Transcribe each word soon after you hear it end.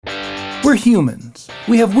We're humans.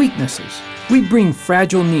 We have weaknesses. We bring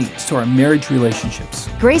fragile needs to our marriage relationships.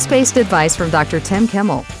 Grace-based advice from Dr. Tim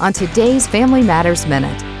Kimmel on today's Family Matters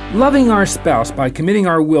Minute. Loving our spouse by committing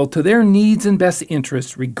our will to their needs and best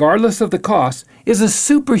interests, regardless of the cost, is a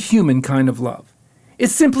superhuman kind of love. It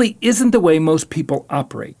simply isn't the way most people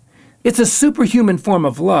operate. It's a superhuman form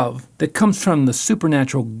of love that comes from the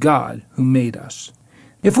supernatural God who made us.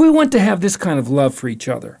 If we want to have this kind of love for each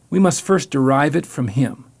other, we must first derive it from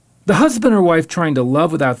Him. The husband or wife trying to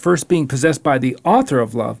love without first being possessed by the author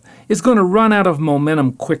of love is going to run out of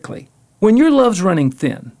momentum quickly. When your love's running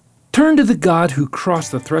thin, turn to the God who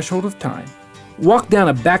crossed the threshold of time, walked down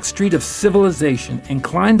a back street of civilization, and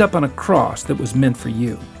climbed up on a cross that was meant for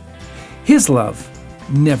you. His love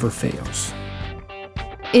never fails.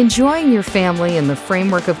 Enjoying your family in the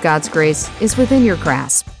framework of God's grace is within your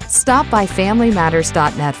grasp. Stop by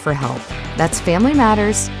FamilyMatters.net for help. That's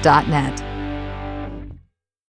FamilyMatters.net.